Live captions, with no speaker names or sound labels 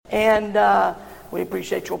And we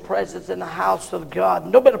appreciate your presence in the house of God.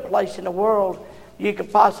 No better place in the world you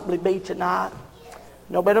could possibly be tonight.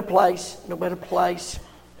 No better place. No better place.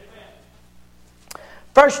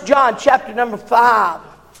 1 John chapter number 5.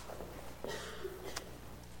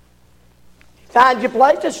 Find your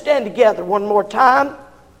place. Let's stand together one more time.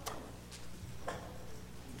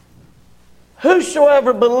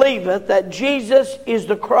 Whosoever believeth that Jesus is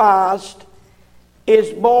the Christ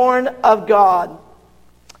is born of God.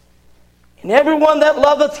 And everyone that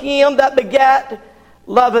loveth him that begat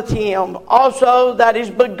loveth him also that is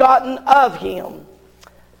begotten of him.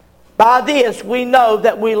 By this we know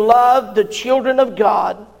that we love the children of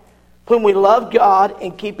God, whom we love God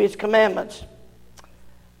and keep his commandments.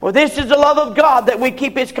 For this is the love of God, that we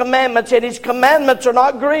keep his commandments, and his commandments are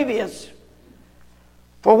not grievous.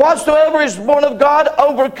 For whatsoever is born of God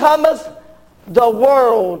overcometh the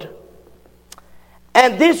world.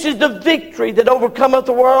 And this is the victory that overcometh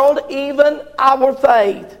the world, even our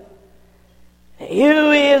faith.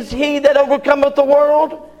 Who is he that overcometh the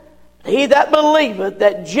world? He that believeth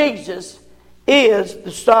that Jesus is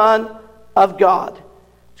the Son of God.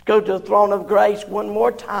 Let's go to the throne of grace one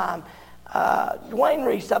more time. Dwayne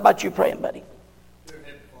Reese, how about you praying, buddy?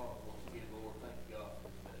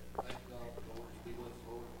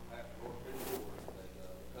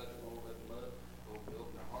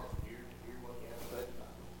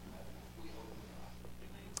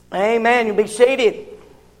 Amen. You'll be seated.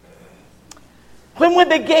 When we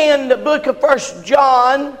began the book of 1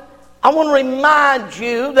 John, I want to remind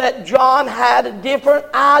you that John had a different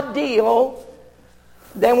ideal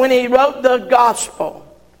than when he wrote the gospel.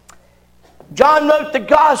 John wrote the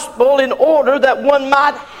gospel in order that one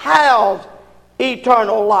might have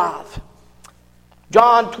eternal life.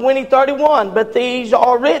 John 20:31, but these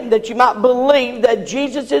are written that you might believe that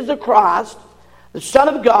Jesus is the Christ, the Son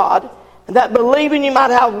of God, and that believing you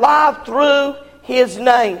might have life through his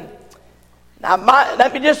name. Now,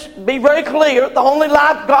 let me just be very clear. The only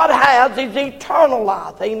life God has is eternal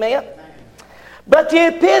life. Amen? But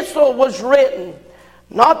the epistle was written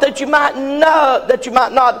not that you might know, that you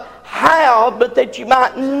might not have, but that you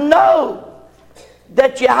might know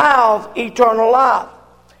that you have eternal life.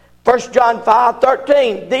 1 John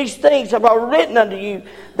 5:13, these things have I written unto you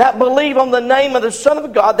that believe on the name of the Son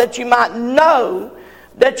of God, that you might know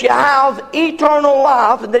that you have eternal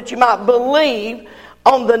life, and that you might believe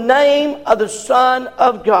on the name of the Son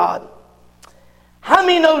of God. How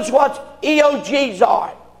many knows what EOGs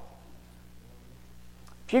are?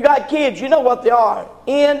 If you got kids, you know what they are.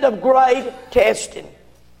 End of grade testing.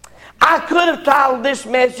 I could have titled this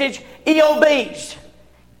message EOBs,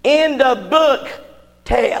 end of book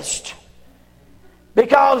test.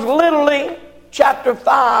 Because literally chapter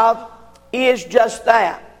 5 is just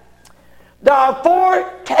that. There are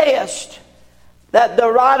 4 tests that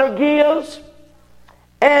the writer gives,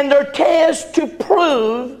 and they're tests to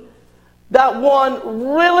prove that one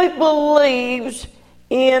really believes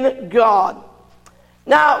in God.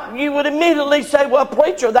 Now, you would immediately say, well,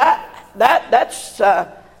 preacher, that's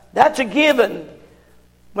a given.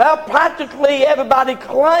 Well, practically everybody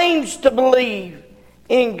claims to believe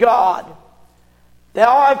in God. There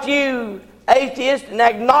are a few atheists and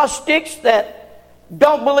agnostics that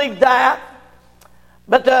don't believe that.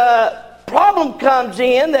 But the problem comes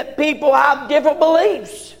in that people have different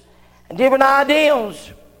beliefs and different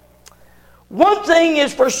ideals. One thing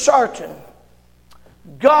is for certain.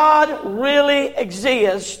 God really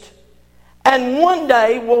exists, and one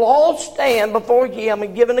day we'll all stand before him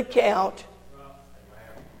and give an account.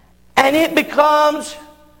 And it becomes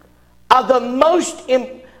of the most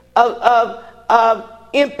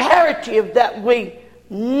imperative that we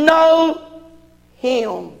know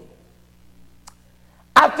him.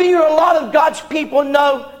 I fear a lot of God's people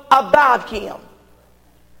know about him.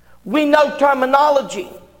 We know terminology.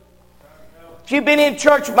 If you've been in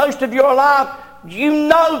church most of your life, you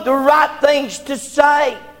know the right things to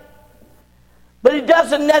say. But it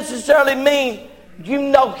doesn't necessarily mean you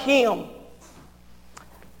know him.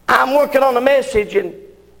 I'm working on a message, and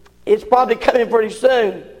it's probably coming pretty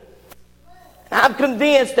soon. I'm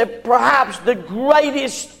convinced that perhaps the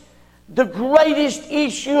greatest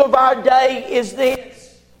issue of our day is this.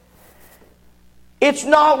 It's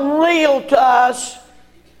not real to us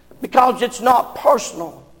because it's not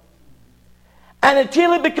personal. And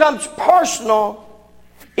until it becomes personal,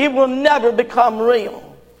 it will never become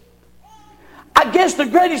real. I guess the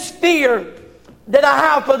greatest fear that I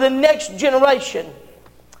have for the next generation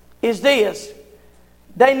is this.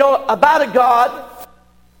 They know about a God.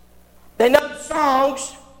 They know the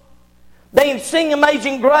songs. They sing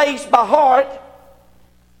Amazing Grace by heart.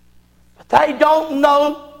 But they don't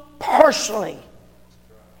know personally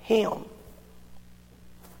Him.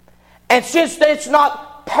 And since it's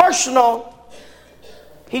not personal,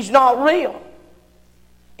 He's not real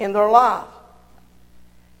in their life.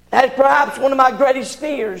 That's perhaps one of my greatest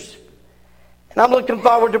fears. And I'm looking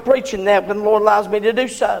forward to preaching that when the Lord allows me to do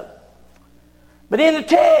so. But in the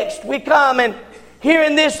text, we come and here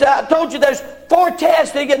in this, I told you there's 4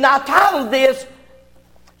 tests. And I titled this,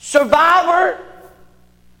 Survivor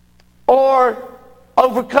or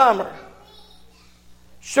Overcomer.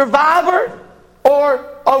 Survivor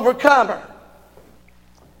or Overcomer.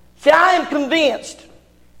 See, I am convinced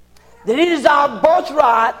that it is our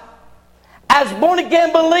birthright as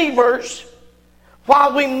born-again believers,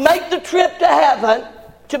 while we make the trip to heaven,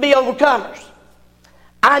 to be overcomers.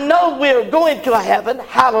 I know we're going to heaven.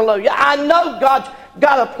 Hallelujah. I know God's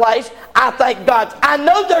got a place. I thank God. I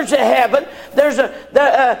know there's a heaven.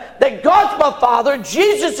 That God's my Father.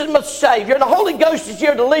 Jesus is my Savior. And the Holy Ghost is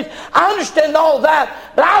here to lead. I understand all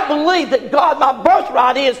that. But I believe that God, my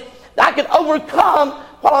birthright is that I can overcome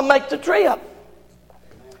while I make the trip.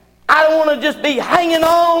 I don't want to just be hanging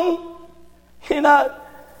on. You know.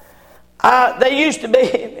 They used to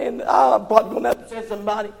be, and I'm probably going to have to say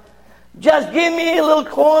somebody, just give me a little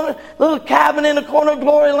corner, little cabin in the corner of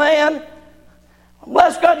Glory Land.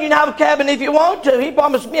 Bless God, you can have a cabin if you want to. He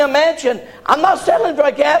promised me a mansion. I'm not settling for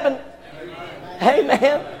a cabin.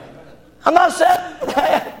 Amen. I'm not settling for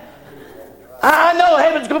that. I know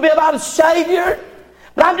heaven's going to be about a Savior,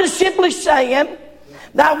 but I'm just simply saying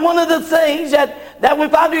that one of the things that we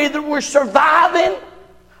find either we're surviving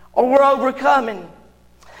or we're overcoming.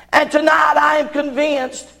 And tonight I am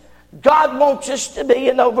convinced God wants us to be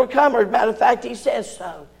an overcomer. As a matter of fact, He says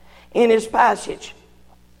so in His passage.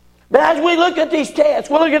 But as we look at these tests,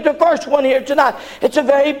 we'll look at the first one here tonight. It's a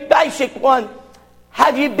very basic one.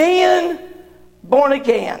 Have you been born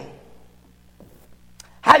again?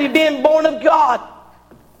 Have you been born of God?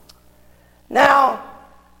 Now,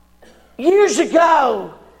 years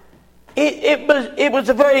ago, it was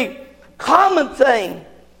a very common thing.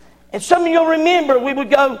 And some of you'll remember we would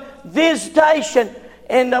go visitation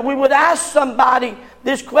and we would ask somebody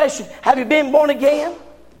this question, have you been born again?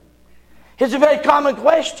 It's a very common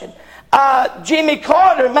question. Jimmy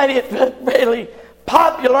Carter made it really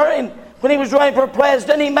popular, and when he was running for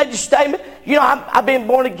president, he made the statement, you know, I've been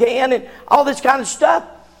born again and all this kind of stuff.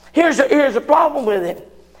 Here's a problem with it.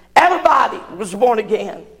 Everybody was born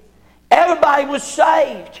again. Everybody was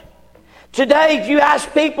saved. Today, if you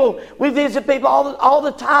ask people, we visit people all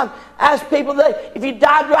the time, ask people, if you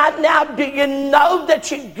died right now, do you know that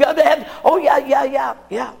you go to heaven? Oh,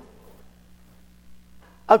 yeah.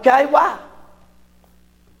 Okay, why?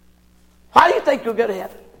 Why do you think you'll go to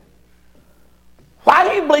heaven? Why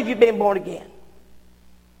do you believe you've been born again?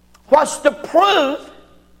 What's the proof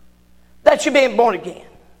that you've been born again?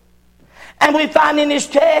 And we find in this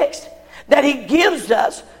text that He gives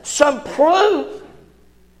us some proof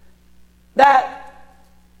that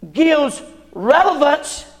gives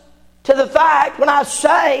relevance to the fact when I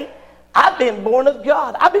say I've been born of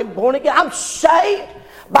God. I've been born again. I'm saved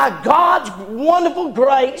by God's wonderful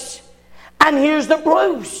grace. And here's the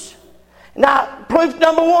proofs. Now, proof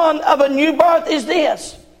number 1 of a new birth is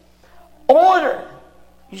this. Order.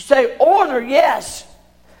 You say order, yes.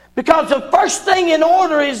 Because the first thing in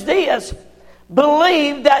order is this.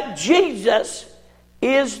 Believe that Jesus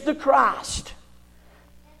is the Christ.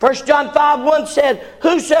 1 John 5:1 said,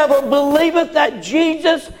 whosoever believeth that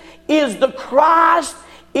Jesus is the Christ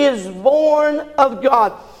is born of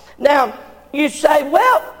God. Now, you say,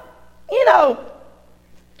 well, you know,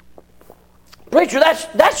 preacher,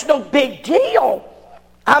 that's no big deal.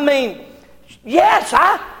 I mean, yes,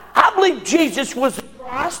 I believe Jesus was the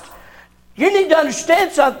Christ. You need to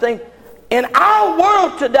understand something. In our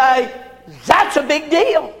world today, that's a big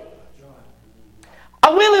deal.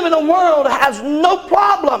 We live in a world that has no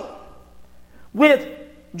problem with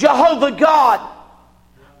Jehovah God.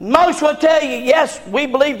 Most will tell you, yes, we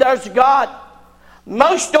believe there's a God.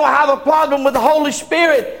 Most don't have a problem with the Holy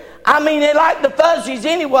Spirit. I mean, they like the fuzzies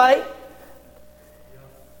anyway.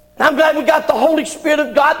 And I'm glad we got the Holy Spirit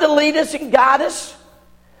of God to lead us and guide us.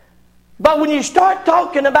 But when you start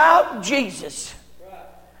talking about Jesus,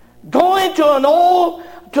 going to an old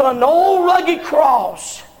rugged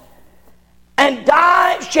cross, and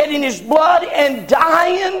dying, shedding His blood and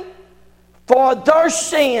dying for their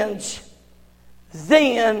sins,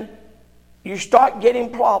 then you start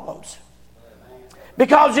getting problems.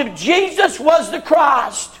 Because if Jesus was the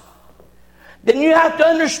Christ, then you have to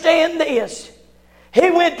understand this.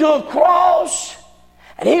 He went to a cross,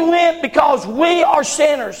 and He went because we are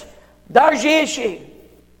sinners. There's the issue.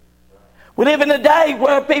 We live in a day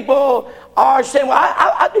where people are saying, well,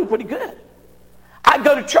 I do pretty good. I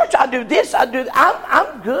go to church. I do this. I do.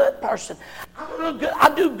 I'm a good person. I'm real good. I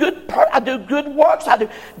do good works. I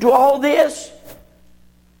do all this.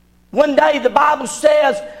 One day the Bible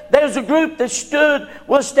says there's a group that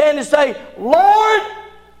will stand and say, Lord,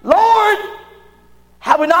 Lord,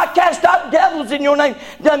 have we not cast out devils in your name,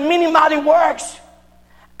 done many mighty works?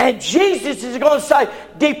 And Jesus is going to say,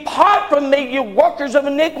 depart from me, you workers of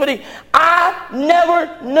iniquity. I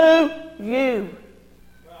never knew you.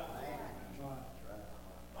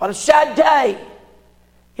 What a sad day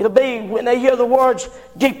it'll be when they hear the words,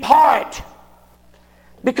 depart.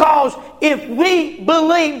 Because if we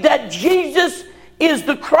believe that Jesus is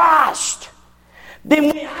the Christ,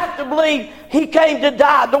 then we have to believe He came to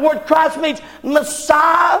die. The word Christ means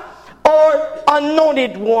Messiah or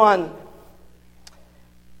anointed one.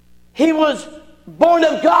 He was born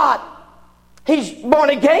of God. He's born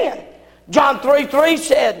again. John 3:3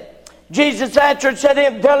 said, Jesus answered and said to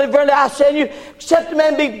him, verily, verily, I say to you, except a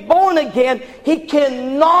man be born again, he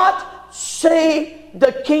cannot see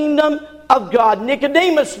the kingdom of God.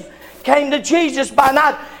 Nicodemus came to Jesus by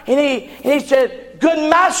night, and he said, good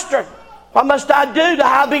master, what must I do to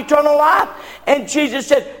have eternal life? And Jesus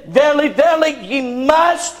said, verily, verily, ye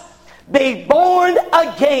must be born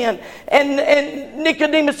again. And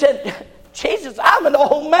Nicodemus said, Jesus, I'm an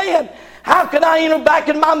old man. How can I enter back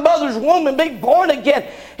in my mother's womb and be born again?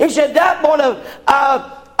 He said, that born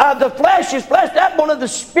of the flesh is flesh, that born of the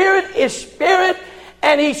spirit is spirit.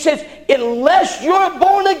 And he says, unless you're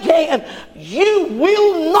born again, you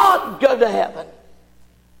will not go to heaven.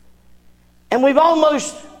 And we've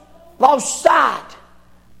almost lost sight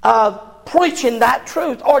of preaching that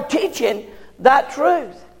truth or teaching that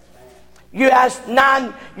truth. You ask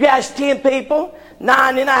 10 people,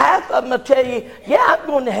 9.5 of them will tell you, yeah, I'm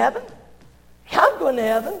going to heaven. Yeah, I'm going to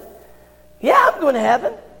heaven. Yeah, I'm going to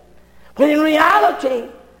heaven. When in reality,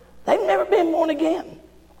 they've never been born again.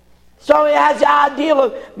 So he has the ideal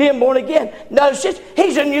of being born again. Notice this,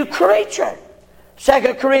 he's a new creature.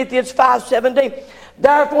 2 Corinthians 5:17.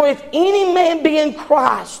 Therefore, if any man be in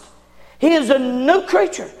Christ, he is a new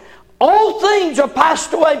creature. All things are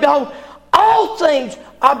passed away. Behold, all things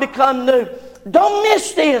are become new. Don't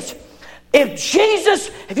miss this.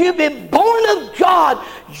 If you've been born of God,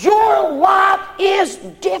 your life is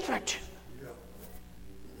different.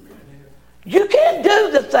 You can't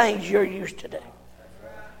do the things you're used to do.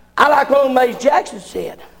 I like what old Mace Jackson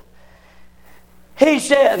said. He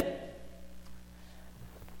said,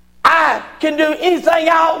 I can do anything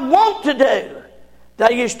I want to do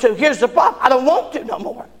that I used to. Here's the problem. I don't want to no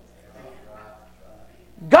more.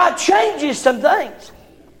 God changes some things.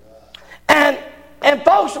 And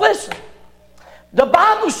folks, listen. The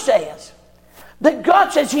Bible says that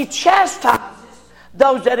God says He chastises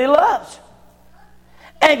those that He loves.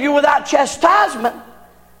 And if you're without chastisement,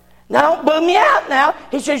 now don't boo me out now.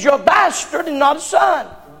 He says you're a bastard and not a son.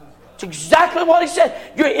 It's exactly what He said.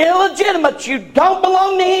 You're illegitimate. You don't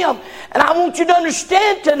belong to Him. And I want you to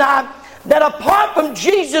understand tonight that apart from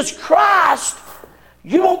Jesus Christ,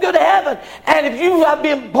 you won't go to heaven. And if you have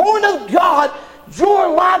been born of God,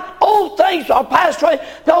 your life, old things are passed away.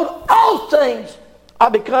 Those old things are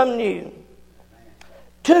become new.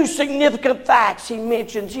 Two significant facts He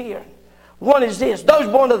mentions here. One is this. Those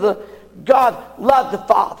born of the God love the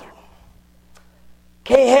Father.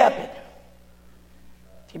 Can't help it.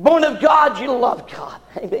 If you're born of God, you love God.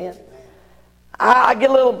 Amen. I get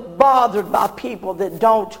a little bothered by people that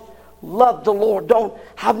don't love the Lord, don't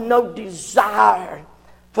have no desire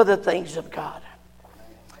for the things of God.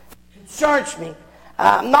 It concerns me.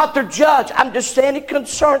 I'm not their judge. I'm just saying it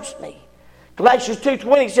concerns me. Galatians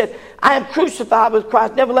 2:20 said, I am crucified with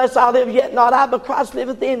Christ. Nevertheless I live, yet not I, but Christ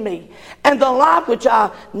liveth in me. And the life which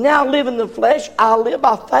I now live in the flesh, I live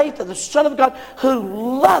by faith of the Son of God,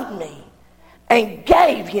 who loved me and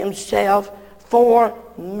gave Himself for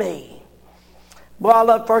me. Well, I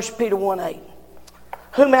love 1 Peter 1:8.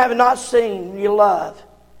 Whom have not seen, you love.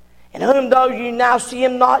 And whom though you now see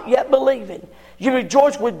Him not, yet believing, you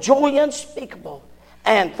rejoice with joy unspeakable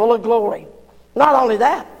and full of glory. Not only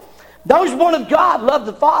that, those born of God love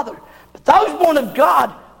the Father, but those born of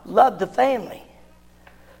God love the family.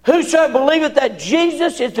 Whosoever believeth that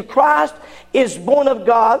Jesus is the Christ is born of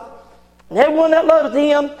God, and everyone that loveth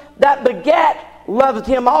Him that begat loveth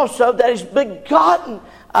Him also that is begotten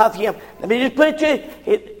of Him. Let me just put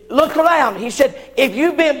it, look around. He said, if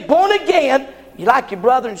you've been born again, you like your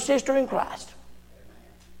brother and sister in Christ.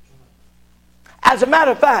 As a matter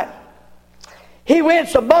of fact, he went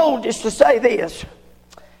so bold as to say this.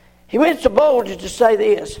 He went so bold as to say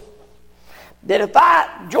this.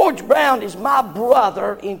 That George Brown is my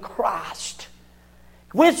brother in Christ.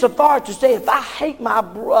 He went so far as to say, if I hate my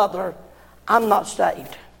brother, I'm not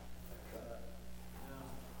saved.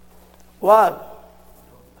 Whoa.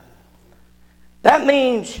 That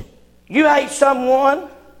means you hate someone,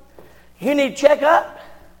 you need to check up.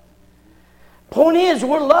 Point is,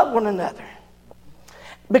 we're to love one another.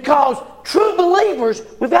 Because true believers,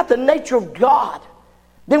 we've got the nature of God.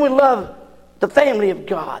 Then we love the family of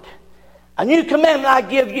God. A new commandment I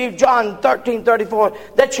give you, John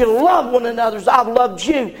 13:34, that you love one another as I've loved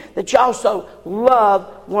you, that you also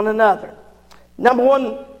love one another. Number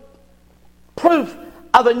one proof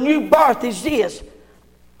of a new birth is this.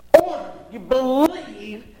 Or you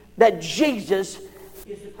believe that Jesus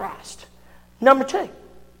is the Christ. Number two,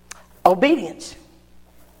 obedience.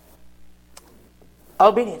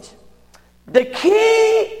 Obedience. The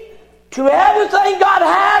key to everything God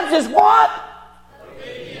has is what?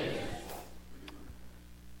 Obedience.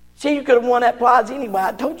 See, you could have won that prize anyway.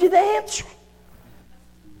 I told you the answer.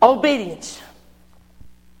 Obedience.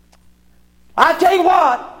 I tell you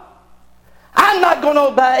what, I'm not going to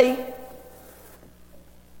obey.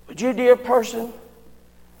 But you, dear person,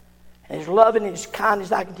 and as loving and as kind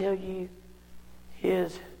as I can tell you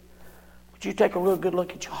is, would you take a real good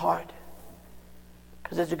look at your heart?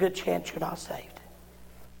 Because there's a good chance you're not saved.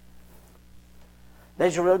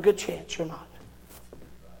 There's a real good chance you're not.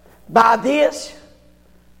 By this,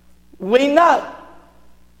 we know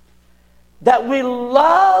that we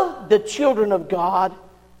love the children of God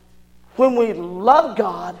when we love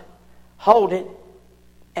God, hold it,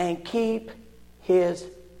 and keep His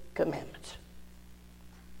commandments.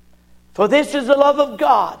 For this is the love of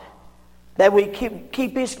God, that we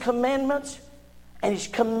keep His commandments, and His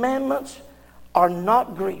commandments are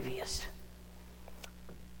not grievous.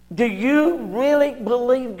 Do you really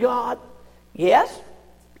believe God? Yes,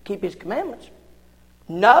 keep His commandments.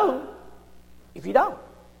 No, if you don't.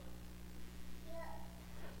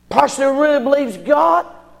 Person who really believes God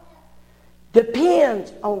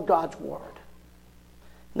depends on God's Word.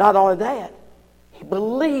 Not only that, he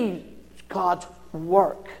believes God's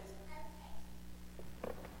work.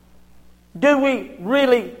 Do we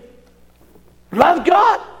really love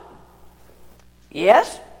God?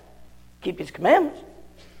 Yes. Keep His commandments.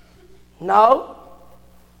 No.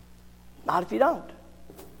 Not if you don't.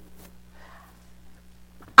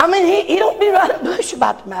 I mean, he don't be running bush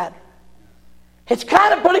about the matter. It's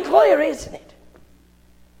kind of pretty clear, isn't it?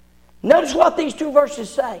 Notice what these two verses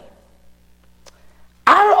say.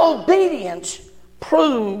 Our obedience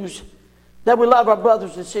proves that we love our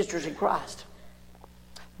brothers and sisters in Christ.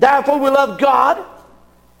 Therefore, we love God,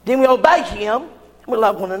 then we obey Him, and we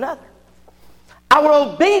love one another.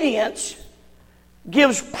 Our obedience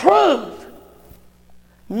gives proof,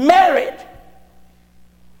 merit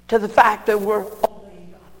to the fact that we're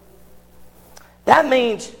obeying God. That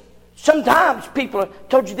means sometimes people, I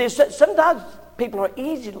told you this, sometimes people are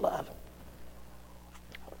easy to love.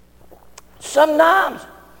 Sometimes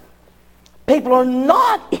people are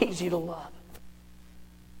not easy to love.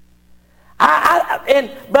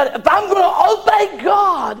 But if I'm going to obey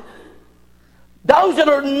God, those that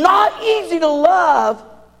are not easy to love,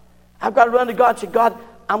 I've got to run to God and say, God,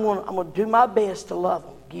 I'm going to do my best to love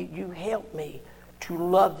them. You help me to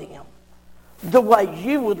love them the way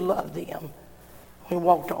you would love them when you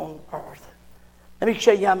walked on earth. Let me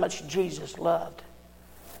show you how much Jesus loved.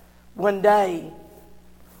 One day,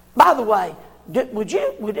 by the way, would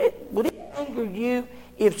it anger you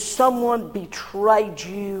if someone betrayed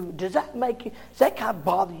you? Does that kind of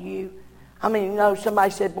bother you? I mean,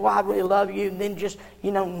 somebody said, boy, I really love you, and then just,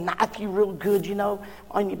 knife you real good,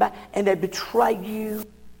 on your back, and they betray you.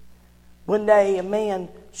 One day, a man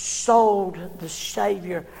sold the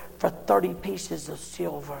Savior for 30 pieces of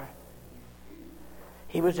silver.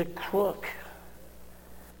 He was a crook.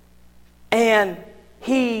 And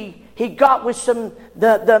he got with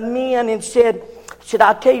the men and said,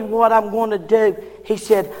 I'll tell you what I'm going to do. He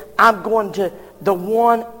said, I'm going to, the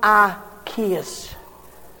one I kiss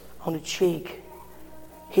on the cheek,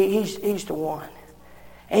 he's the one.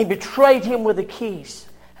 And he betrayed him with a kiss.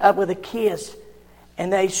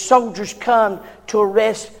 And these soldiers come to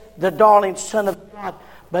arrest the darling Son of God.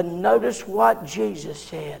 But notice what Jesus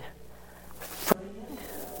said. Friend,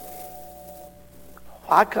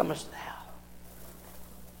 why comest thou?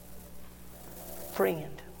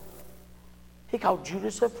 Friend. He called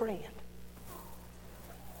Judas a friend.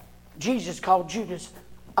 Jesus called Judas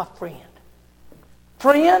a friend.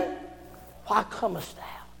 Friend, why comest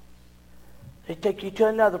thou? They take you to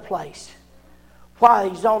another place. While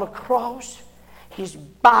he's on a cross, his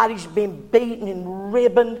body's been beaten and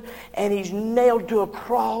ribboned, and he's nailed to a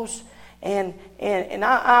cross. And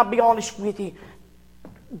I'll be honest with you,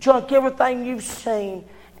 junk everything you've seen,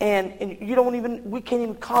 And we can't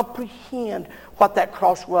even comprehend what that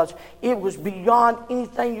cross was. It was beyond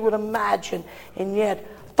anything you would imagine. And yet,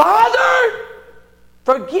 Father,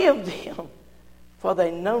 forgive them, for they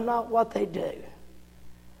know not what they do.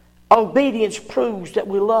 Obedience proves that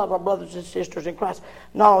we love our brothers and sisters in Christ.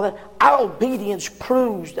 No, that our obedience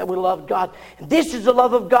proves that we love God. And this is the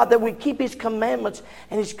love of God, that we keep His commandments,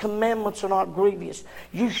 and His commandments are not grievous.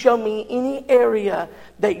 You show me any area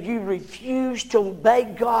that you refuse to obey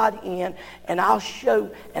God in, and I'll show,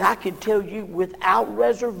 and I can tell you without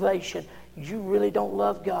reservation, you really don't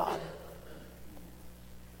love God.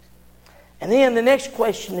 And then the next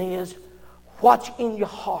question is, what's in your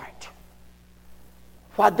heart?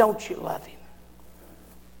 Why don't you love Him?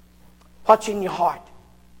 What's in your heart?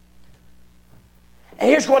 And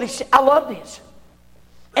here's what He said. I love this.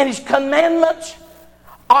 And His commandments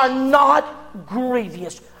are not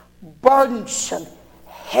grievous, burdensome,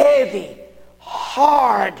 heavy,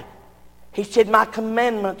 hard. He said, my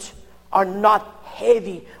commandments are not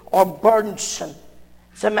heavy or burdensome.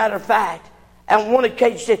 As a matter of fact, on one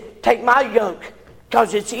occasion He said, take my yoke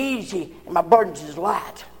because it's easy and my burdens is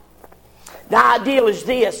light. The ideal is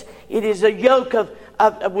this. It is a yoke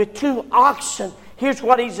with two oxen. Here's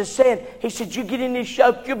what He's saying. He said, you get in this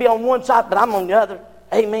yoke, you'll be on one side, but I'm on the other.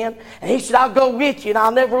 Amen. And He said, I'll go with you and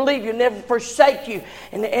I'll never leave you, never forsake you.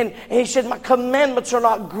 And He said, my commandments are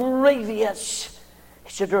not grievous. He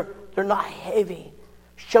said, they're not heavy.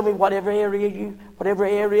 Show me whatever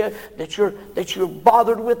area that you're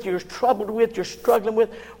bothered with, you're troubled with, you're struggling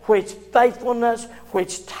with, where it's faithfulness, where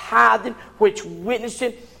it's tithing, where it's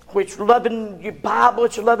witnessing, where it's loving your Bible,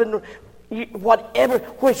 it's loving whatever,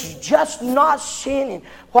 where it's just not sinning.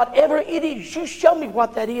 Whatever it is, you show me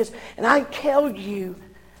what that is. And I tell you,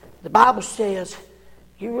 the Bible says,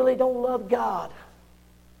 you really don't love God.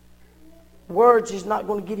 Words is not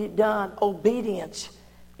going to get it done. Obedience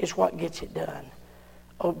is what gets it done.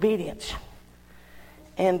 Obedience.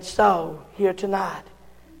 And so, here tonight,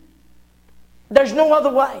 there's no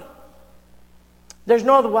other way. There's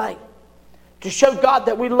no other way to show God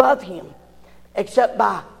that we love Him except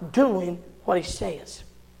by doing what He says.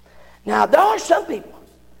 Now, there are some people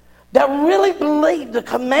that really believe the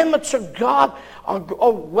commandments of God are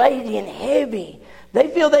weighty and heavy. They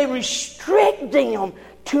feel they restrict them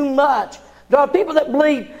too much. There are people that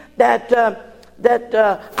believe that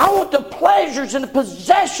I want the pleasures and the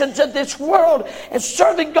possessions of this world, and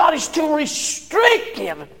serving God is too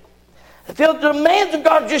restrictive. I feel the demands of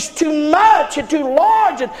God are just too much and too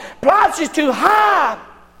large, and price is too high.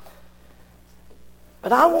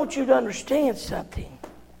 But I want you to understand something.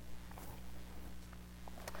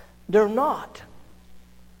 They're not.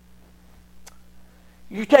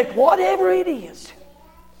 You take whatever it is.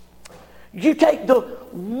 You take the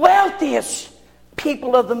wealthiest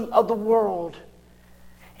people of the world,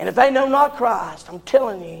 and if they know not Christ, I'm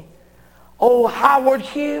telling you, old Howard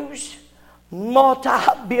Hughes,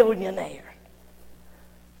 multi-billionaire.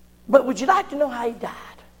 But would you like to know how he died?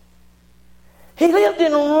 He lived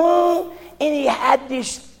in a room and he had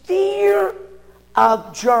this fear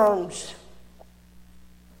of germs.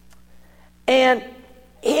 And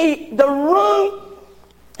he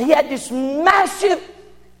had this massive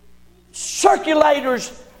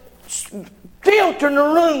circulators filtering the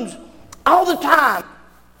rooms all the time.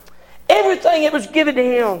 Everything that was given to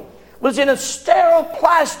him was in a sterile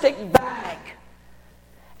plastic bag.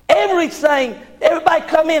 Everything, everybody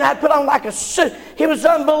come in, I'd put on like a suit. He was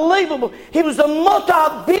unbelievable. He was a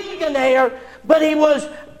multi-billionaire, but he was,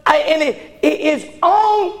 his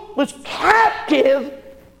own was captive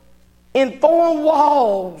in 4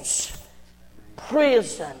 walls.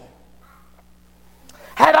 Prison.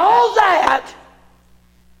 Had all that,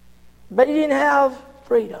 but he didn't have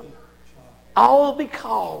freedom. All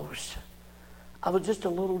because I was just a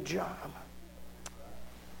little germ.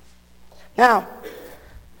 Now,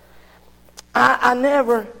 I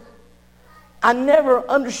never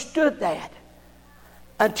understood that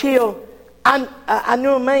until I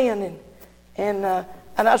knew a man, and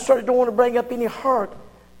I started don't want to bring up any hurt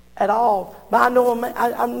at all. But I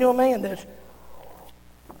knew a man that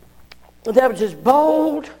was just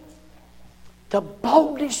bold, the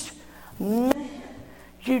boldest man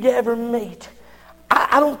you'd ever meet.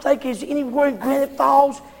 I don't think there's anywhere in Granite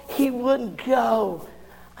Falls he wouldn't go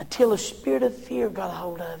until a spirit of fear got a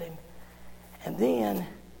hold of him. And then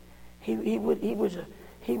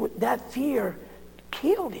that fear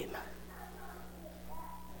killed him.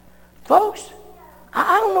 Folks,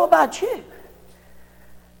 I don't know about you.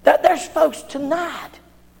 There's folks tonight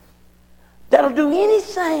that'll do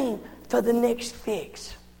anything for the next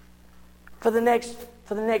fix, for the next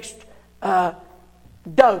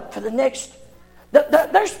dope, for the next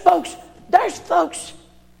There's folks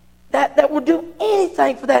that will do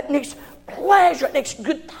anything for that next pleasure, next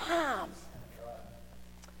good time.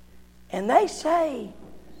 And they say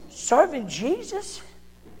serving Jesus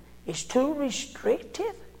is too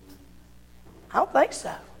restrictive. I don't think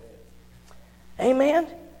so. Amen.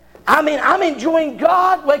 I mean, I'm enjoying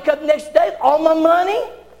God, wake up the next day, all my money,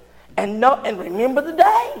 and remember the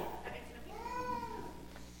day.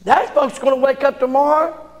 That folks going to wake up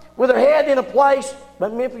tomorrow with their head in a place,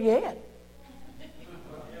 but remember your head.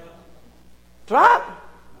 That's right.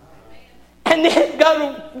 And then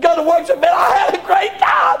go to work and say, man, I had a great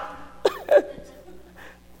time.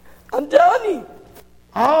 I'm telling you.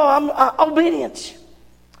 Obedience.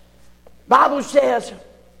 Bible says,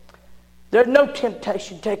 there's no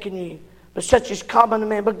temptation taking you, but such is common to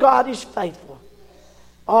man. But God is faithful.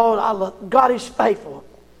 God is faithful.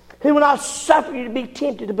 He will not suffer you to be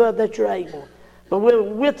tempted above that you're able. But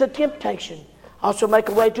with the temptation, also make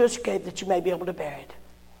a way to escape that you may be able to bear it.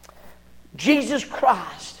 Jesus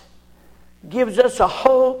Christ gives us a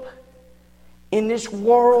hope in this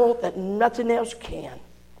world that nothing else can.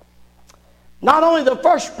 Not only the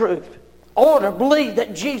first proof, order, believe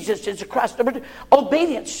that Jesus is the Christ.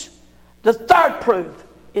 Obedience. The third proof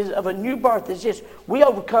is of a new birth is this: we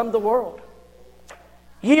overcome the world.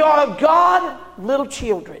 Ye are of God, little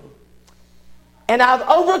children, and I've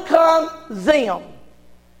overcome them.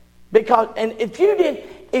 And if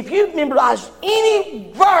you memorize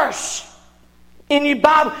any verse in your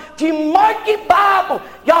Bible, if you mark your Bible,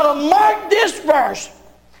 you ought to mark this verse,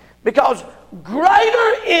 because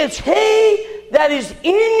greater is He that is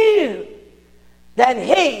in you than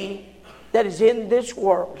he that is in this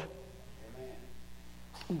world.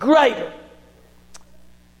 Greater.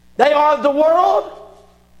 They are of the world,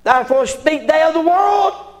 therefore speak they of the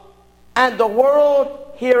world, and the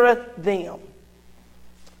world heareth them.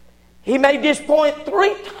 He made this point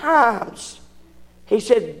 3 times. He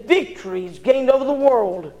said victory is gained over the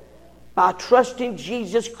world by trusting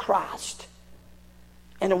Jesus Christ.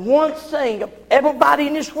 And the one thing everybody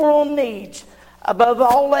in this world needs above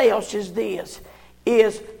all else is this,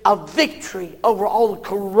 is a victory over all the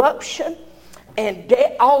corruption and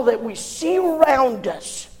all that we see around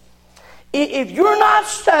us. If you're not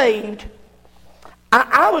saved,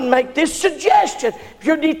 I would make this suggestion. If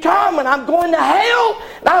you're determined, I'm going to hell,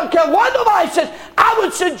 and I don't care what nobody says, I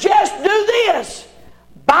would suggest do this.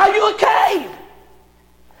 Buy you a cave.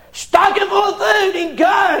 Stock it full of food and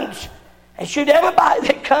guns, and shoot everybody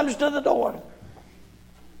that comes to the door.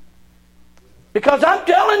 Because I'm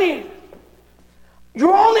telling you,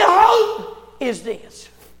 your only hope is this.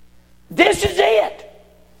 This is it.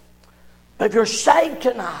 But if you're saved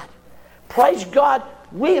tonight, praise God,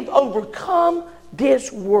 we have overcome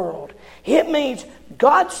this world. It means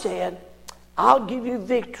God said, I'll give you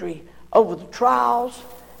victory over the trials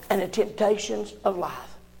and the temptations of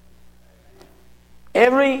life.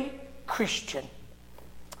 Every Christian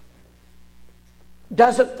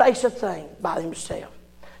doesn't face a thing by himself.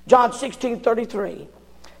 John 16:33.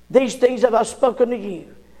 These things have I spoken to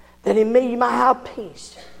you, that in me you might have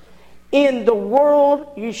peace. In the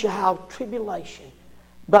world you shall have tribulation,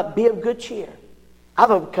 but be of good cheer.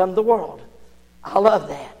 I've overcome the world. I love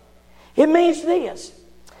that. It means this.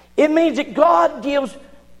 It means that God gives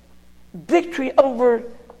victory over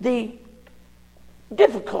the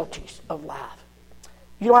difficulties of life.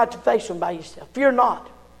 You don't have to face them by yourself. Fear not,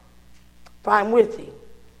 for I am with thee.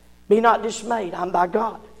 Be not dismayed, I'm thy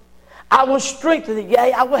God. I will strengthen thee,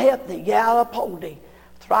 yea, I will help thee, yea, I will uphold thee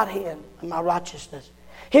with right hand of my righteousness.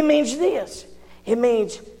 It means this. It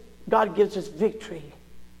means God gives us victory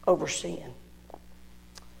over sin.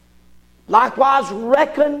 Likewise,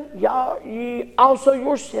 reckon ye also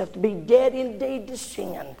yourself to be dead indeed to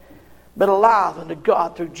sin, but alive unto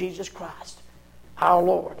God through Jesus Christ, our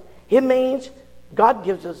Lord. It means God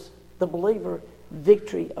gives us, the believer,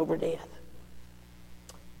 victory over death.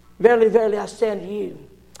 Verily, verily, I say unto you,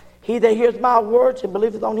 he that heareth my words and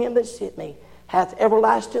believeth on him that sent me hath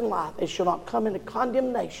everlasting life, and shall not come into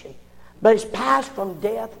condemnation, but is passed from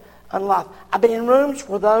death unto life. I've been in rooms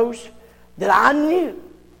with those that I knew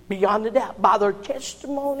beyond a doubt by their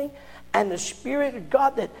testimony and the Spirit of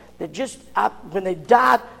God that just, when they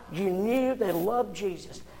died, you knew they loved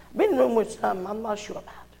Jesus. I've been in a room with some I'm not sure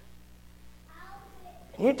about.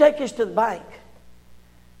 And you take this to the bank.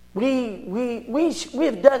 We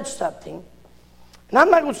have done something, and I'm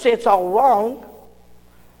not going to say it's all wrong,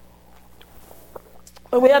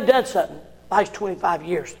 but we have done something the last 25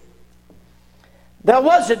 years. There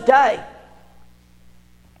was a day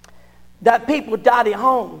that people died at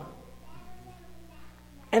home,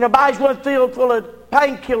 and their bodies were filled full of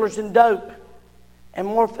painkillers and dope and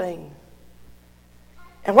morphine.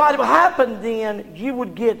 And what would happen then, you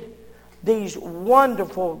would get these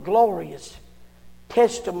wonderful, glorious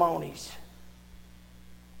testimonies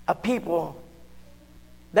of people.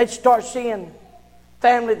 They'd start seeing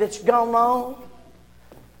family that's gone on.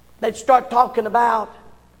 They'd start talking about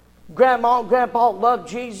Grandma and Grandpa loved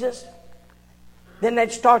Jesus. Then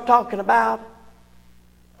they'd start talking about,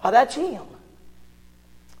 oh, that's him.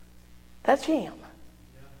 That's him.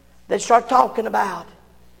 They'd start talking about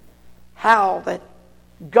how that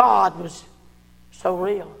God was so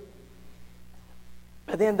real.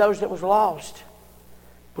 But then those that was lost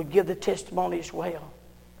would give the testimony as well.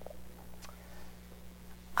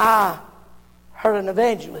 I heard an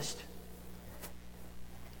evangelist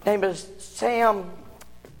named Sam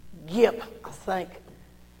Gipp, I think.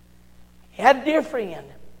 He had a dear friend.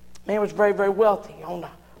 Man was very, very wealthy, owned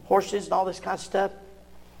horses and all this kind of stuff.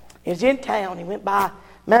 He was in town. He went by.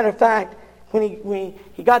 Matter of fact, when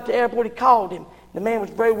he got to the airport, he called him. The man was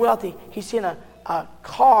very wealthy. He sent a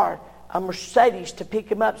car, a Mercedes, to pick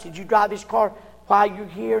him up. Said, "You drive this car while you're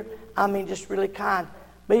here?" I mean, just really kind.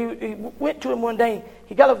 But he went to him one day.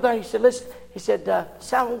 He got up there and he said, "Listen," he said,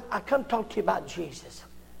 "Sal, I come talk to you about Jesus."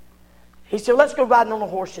 He said, "Let's go riding on the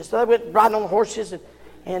horses." So they went riding on the horses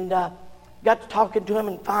and got to talking to him.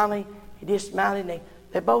 And finally, he dismounted and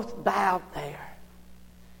they both bowed there.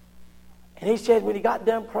 And he said when he got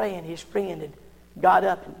done praying, his friend had got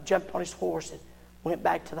up and jumped on his horse and went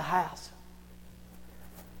back to the house.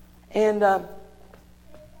 And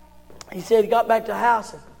he said he got back to the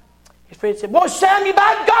house and his friend said, "Boy, Sam, you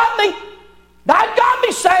about got me. About got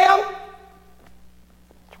me, Sam."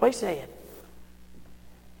 That's what he said.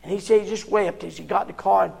 And he said he just wept as he got in the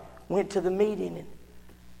car and went to the meeting. And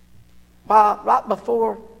right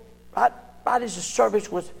as the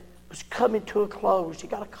service was coming to a close, he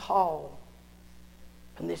got a call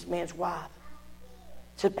from this man's wife.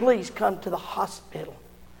 Said, "Please come to the hospital.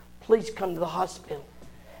 Please come to the hospital."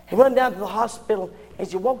 He went down to the hospital.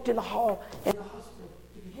 As he walked in the hall in the hospital,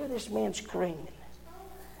 you could hear this man screaming.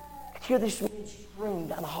 You could hear this man scream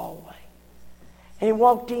down the hallway. And he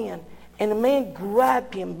walked in, and the man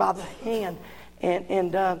grabbed him by the hand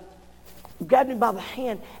and grabbed him by the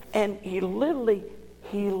hand, and he literally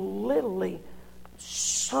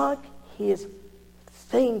sunk his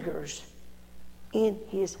fingers in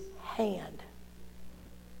his hand.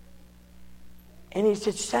 And he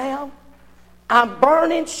said, "Sam, I'm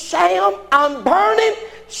burning. Sam, I'm burning.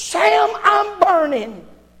 Sam, I'm burning."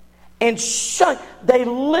 And they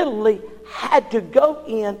literally had to go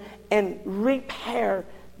in and repair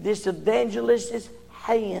this evangelist's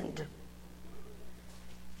hand.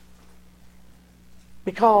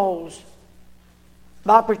 Because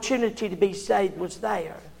the opportunity to be saved was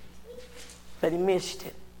there, but he missed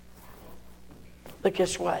it. Look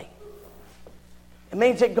this way. It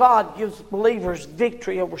means that God gives believers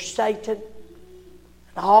victory over Satan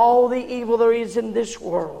and all the evil there is in this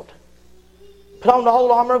world. Put on the whole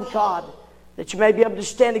armor of God that you may be able to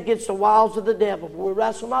stand against the wiles of the devil. For we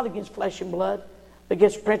wrestle not against flesh and blood, but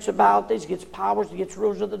against principalities, against powers, against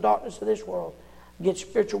rulers of the darkness of this world, against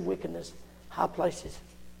spiritual wickedness in high places.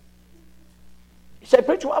 You say,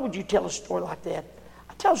 "Preacher, why would you tell a story like that?"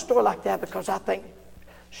 I tell a story like that because I think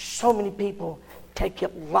so many people take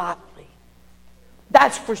it lightly.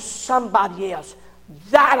 That's for somebody else.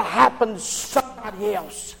 That happened to somebody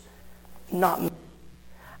else, not me.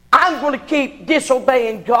 I'm going to keep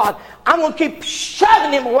disobeying God. I'm going to keep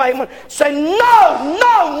shoving him away. I'm going to say, "No,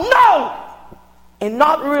 no, no," and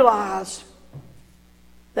not realize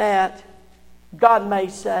that God may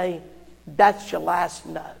say, "That's your last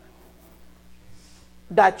no.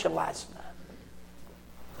 That's your last no.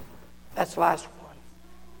 That's the last one."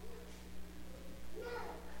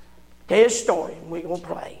 Tell you a story, and we're going to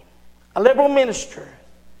pray. A liberal minister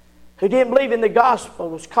who didn't believe in the gospel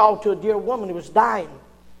was called to a dear woman who was dying.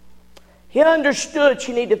 He understood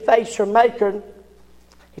she needed to face her Maker.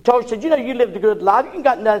 He told her, said, "You know, you lived a good life. You ain't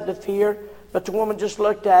got nothing to fear." But the woman just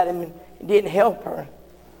looked at him and didn't help her.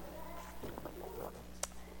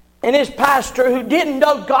 And his pastor, who didn't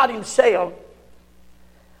know God himself,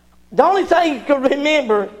 the only thing he could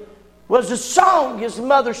remember was the song his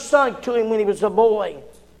mother sung to him when he was a boy.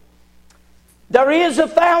 "There is a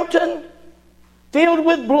fountain filled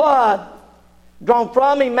with blood drawn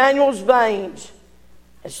from Emmanuel's veins.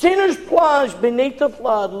 And sinners plunged beneath the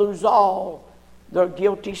flood lose all their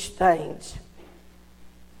guilty stains."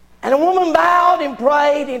 And a woman bowed and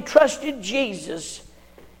prayed and trusted Jesus.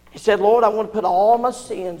 He said, "Lord, I want to put all my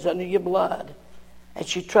sins under your blood." And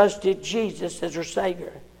she trusted Jesus as her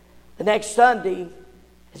Savior. The next Sunday,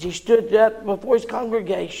 as he stood up before his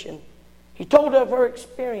congregation, he told of her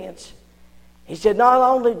experience. He said not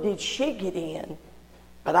only did she get in,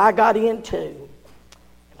 But I got in too.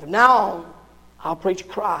 And from now on, I'll preach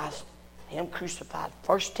Christ, Him crucified.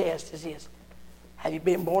 First test is this. Have you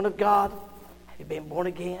been born of God? Have you been born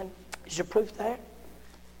again? Is there proof there? Is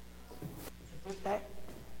there proof there?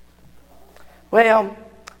 Well,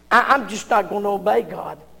 I'm just not going to obey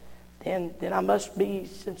God. Then I must be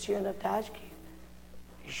sincere enough to ask you.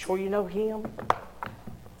 You sure you know Him?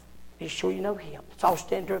 You sure you know Him? Let's all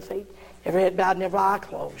stand to our feet. Every head bowed and every eye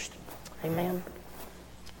closed. Amen.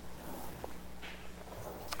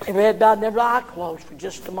 Every head bowed and every eye closed for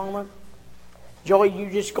just a moment. Joey, you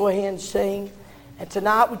just go ahead and sing. And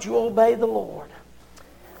tonight, would you obey the Lord?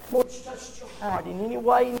 Lord, touch your heart in any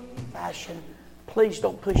way, in any fashion. Please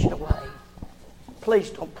don't push it away. Please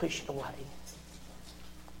don't push it away.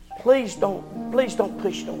 Please don't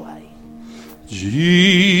push it away.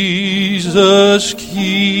 Jesus,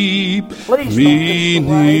 keep me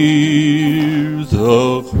near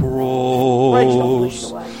the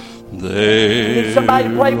cross. There need somebody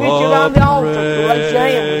to pray with you around the altar. Raise your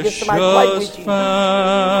hand. We'll get somebody to pray with you.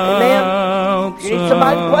 Amen. You need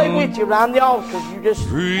somebody to pray with you around the altar. You just,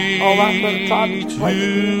 all right, Brother Todd, you pray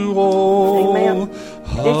with you. Amen.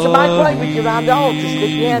 You need somebody to pray with you around the altar. Slip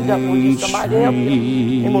your hand up. We'll get somebody to help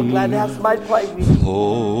you. And we're glad to have somebody to pray with you.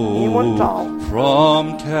 Anyone at all.